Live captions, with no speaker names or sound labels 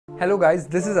Hello guys,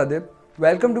 this is Adib.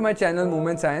 Welcome to my channel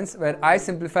Movement Science, where I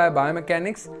simplify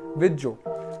biomechanics with Joe.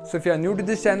 So if you are new to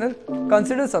this channel,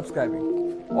 consider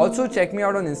subscribing. Also check me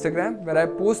out on Instagram, where I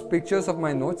post pictures of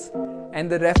my notes, and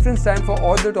the reference time for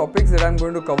all the topics that I am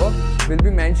going to cover will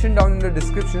be mentioned down in the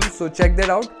description, so check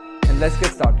that out and let's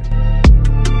get started.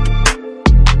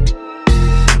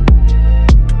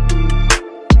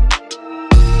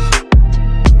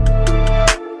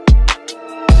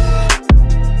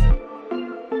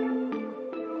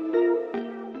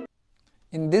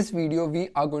 In this video, we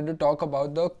are going to talk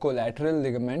about the collateral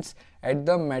ligaments at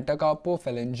the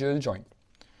metacarpophalangeal joint.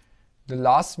 The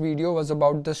last video was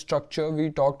about the structure. We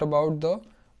talked about the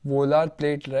volar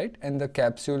plate, right, and the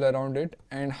capsule around it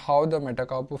and how the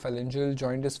metacarpophalangeal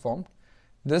joint is formed.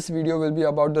 This video will be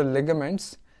about the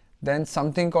ligaments, then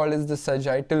something called as the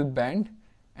sagittal band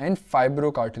and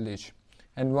fibrocartilage.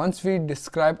 And once we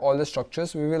describe all the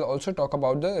structures, we will also talk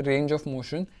about the range of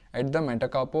motion at the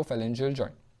metacarpophalangeal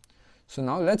joint. So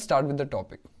now let's start with the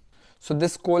topic. So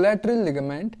this collateral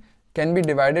ligament can be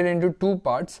divided into two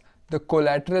parts, the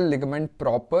collateral ligament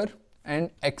proper and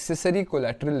accessory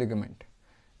collateral ligament.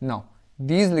 Now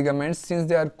these ligaments, since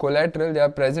they are collateral, they are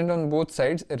present on both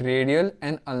sides, radial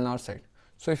and ulnar side.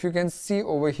 So if you can see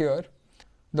over here,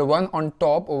 the one on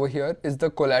top over here is the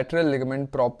collateral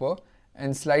ligament proper,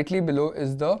 and slightly below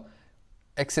is the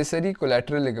accessory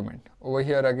collateral ligament. Over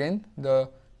here again, the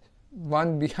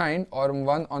one behind or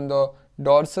one on the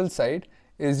dorsal side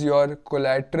is your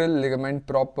collateral ligament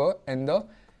proper and the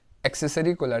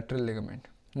accessory collateral ligament.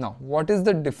 Now, what is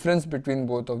the difference between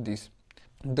both of these?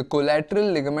 The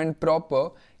collateral ligament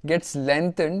proper gets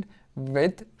lengthened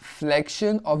with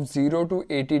flexion of 0 to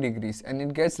 80 degrees, and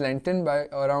it gets lengthened by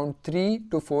around 3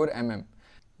 to 4 mm.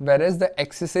 Whereas the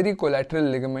accessory collateral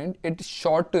ligament, it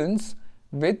shortens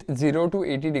with 0 to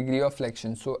 80 degree of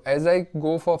flexion. So as I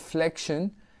go for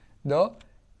flexion, the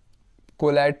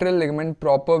collateral ligament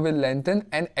proper will lengthen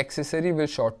and accessory will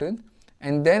shorten,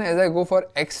 and then as I go for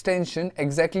extension,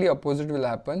 exactly opposite will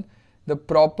happen. The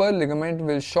proper ligament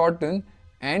will shorten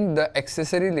and the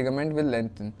accessory ligament will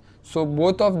lengthen. So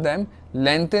both of them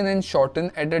lengthen and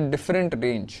shorten at a different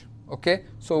range. Okay,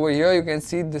 so over here you can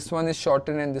see this one is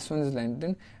shortened and this one is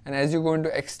lengthened, and as you go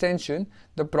into extension,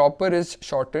 the proper is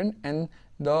shortened and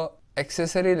the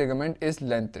accessory ligament is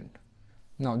lengthened.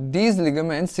 Now these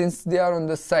ligaments, since they are on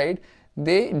the side,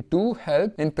 they do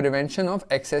help in prevention of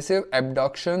excessive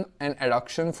abduction and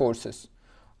adduction forces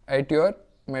at your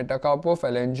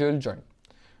metacarpophalangeal joint.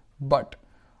 But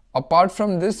apart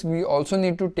from this, we also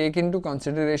need to take into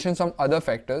consideration some other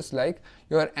factors like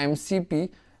your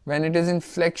MCP. When it is in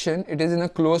flexion, it is in a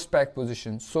closed pack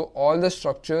position. So all the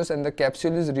structures and the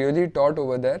capsule is really taut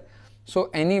over there. So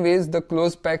anyways, the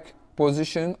closed pack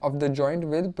position of the joint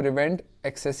will prevent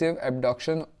excessive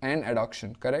abduction and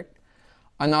adduction, correct?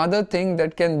 Another thing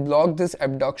that can block this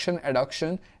abduction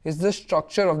adduction is the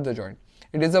structure of the joint.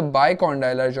 It is a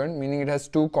bicondylar joint, meaning it has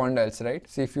two condyles, right?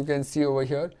 See, if you can see over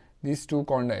here, these two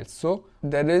condyles. So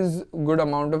there is good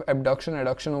amount of abduction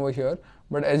adduction over here,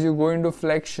 but as you go into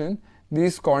flexion,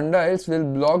 these condyles will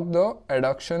block the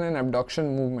adduction and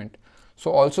abduction movement.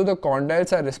 So also the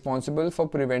condyles are responsible for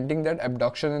preventing that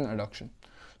abduction and adduction.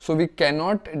 So we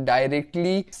cannot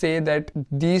directly say that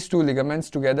these two ligaments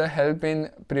together help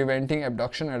in preventing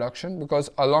abduction adduction,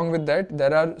 because along with that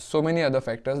there are so many other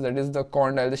factors, that is the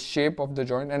condyle, the shape of the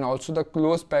joint, and also the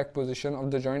close pack position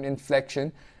of the joint in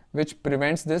flexion, which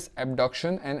prevents this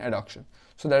abduction and adduction.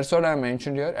 So that's what I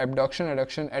mentioned here. Abduction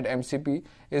adduction at MCP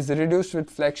is reduced with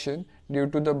flexion due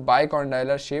to the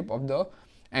bicondylar shape of the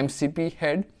MCP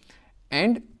head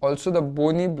and also the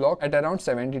bony block at around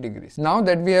 70 degrees. Now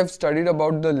that we have studied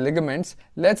about the ligaments,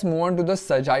 let's move on to the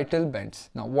sagittal bands.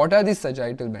 Now what are these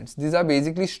sagittal bands? These are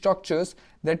basically structures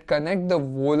that connect the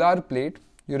volar plate.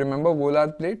 You remember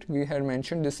volar plate? We had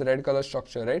mentioned this red color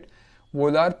structure, right?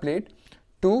 Volar plate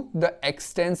to the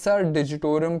extensor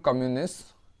digitorum communis.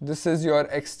 This is your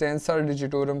extensor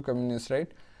digitorum communis,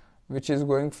 right? Which is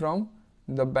going from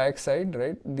the back side,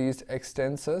 right? These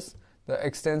extensors. The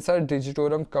extensor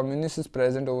digitorum communis is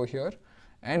present over here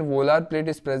and volar plate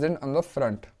is present on the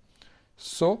front.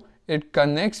 So it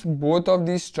connects both of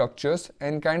these structures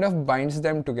and kind of binds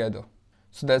them together.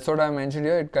 So that's what I mentioned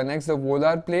here. It connects the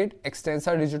volar plate,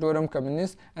 extensor digitorum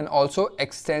communis, and also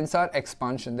extensor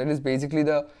expansion. That is basically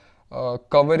the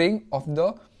covering of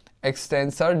the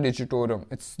extensor digitorum.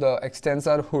 It's the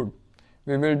extensor hood.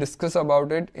 We will discuss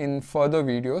about it in further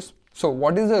videos. So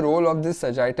what is the role of this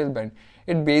sagittal band?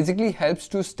 It basically helps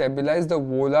to stabilize the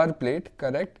volar plate,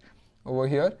 correct, over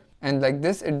here, and like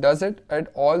this it does it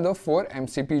at all the 4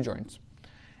 MCP joints.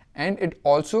 And it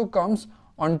also comes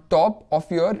on top of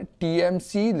your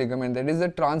TMC ligament, that is the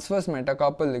transverse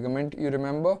metacarpal ligament. You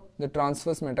remember the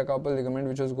transverse metacarpal ligament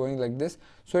which was going like this?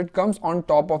 So it comes on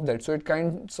top of that. So it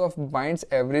kind of binds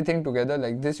everything together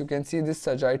like this. You can see this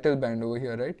sagittal band over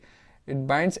here, right? It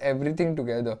binds everything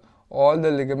together. All the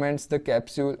ligaments, the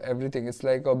capsule, everything. It's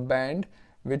like a band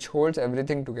which holds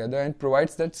everything together and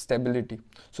provides that stability.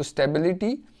 So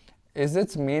stability is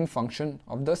its main function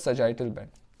of the sagittal band.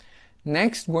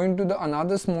 Next, going to the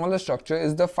another smaller structure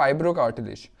is the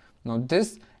fibrocartilage. Now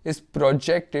this is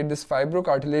projected, this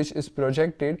fibrocartilage is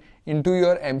projected into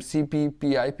your MCP,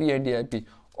 PIP and DIP.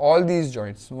 All these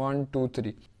joints, 1, 2,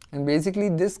 3. And basically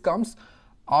this comes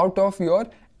out of your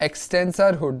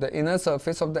extensor hood, the inner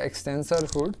surface of the extensor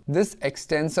hood. This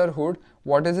extensor hood,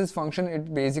 what is its function?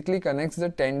 It basically connects the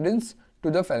tendons to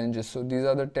the phalanges. So these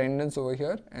are the tendons over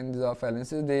here and these are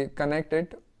phalanges. They connect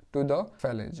it to the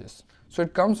phalanges. So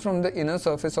it comes from the inner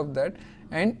surface of that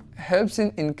and helps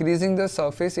in increasing the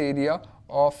surface area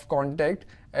of contact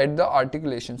at the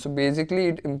articulation. So basically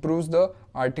it improves the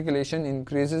articulation,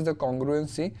 increases the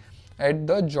congruency at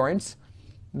the joints.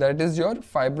 That is your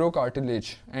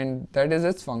fibrocartilage and that is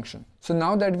its function. So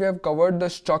now that we have covered the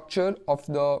structure of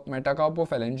the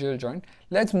metacarpophalangeal joint,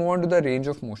 let's move on to the range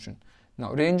of motion.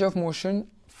 Now range of motion,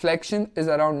 flexion is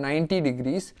around 90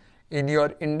 degrees in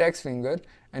your index finger,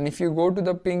 and if you go to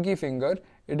the pinky finger,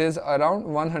 it is around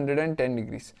 110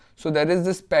 degrees. So there is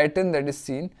this pattern that is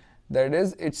seen, that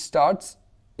is it starts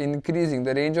increasing,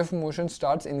 the range of motion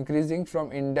starts increasing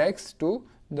from index to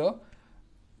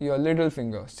your little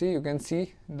finger. See, you can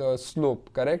see the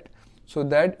slope, correct? So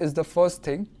that is the first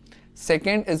thing.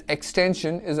 Second is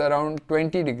extension is around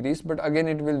 20 degrees, but again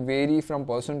it will vary from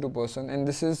person to person, and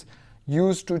this is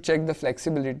used to check the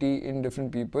flexibility in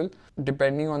different people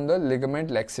depending on the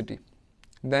ligament laxity.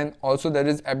 Then also there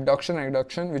is abduction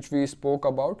adduction, which we spoke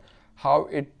about, how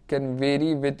it can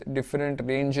vary with different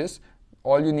ranges.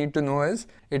 All you need to know is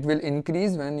it will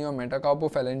increase when your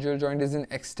metacarpophalangeal joint is in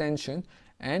extension,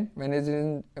 and when it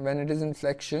is in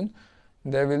flexion,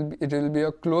 it will be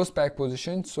a close pack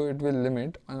position, so it will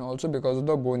limit, and also because of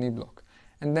the bony block.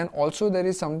 And then also there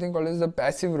is something called as the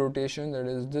passive rotation, that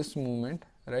is this movement,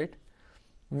 right?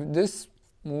 This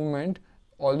movement,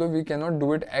 although we cannot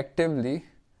do it actively,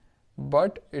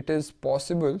 but it is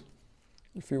possible.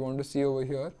 If you want to see over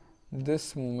here,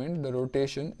 this movement, the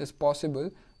rotation is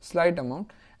possible, slight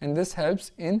amount, and this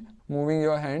helps in moving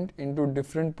your hand into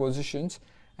different positions,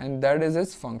 and that is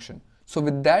its function. So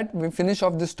with that, we finish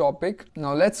off this topic.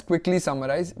 Now let's quickly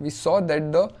summarize. We saw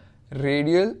that the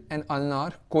radial and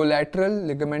ulnar collateral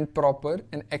ligament proper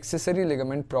and accessory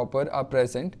ligament proper are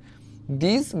present.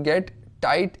 These get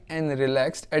tight and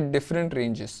relaxed at different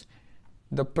ranges.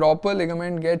 The proper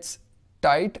ligament gets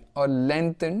tight or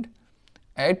lengthened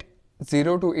at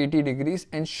 0 to 80 degrees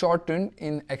and shortened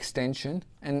in extension,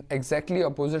 and exactly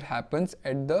opposite happens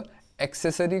at the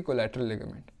accessory collateral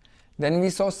ligament. Then we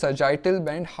saw sagittal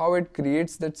band, how it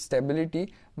creates that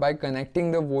stability by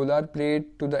connecting the volar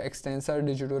plate to the extensor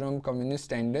digitorum communis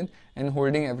tendon and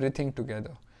holding everything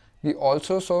together. We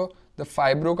also saw the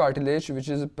fibrocartilage, which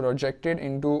is projected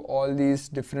into all these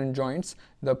different joints,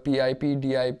 the PIP,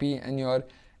 DIP and your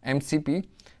MCP,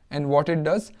 and what it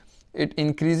does, it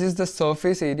increases the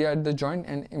surface area at the joint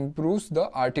and improves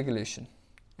the articulation.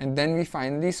 And then we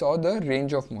finally saw the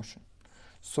range of motion.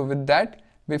 So with that,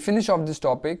 we finish off this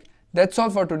topic. That's all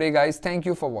for today, guys. Thank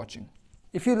you for watching.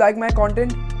 If you like my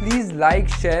content, please like,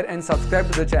 share and subscribe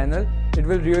to the channel. It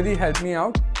will really help me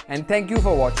out, and thank you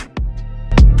for watching.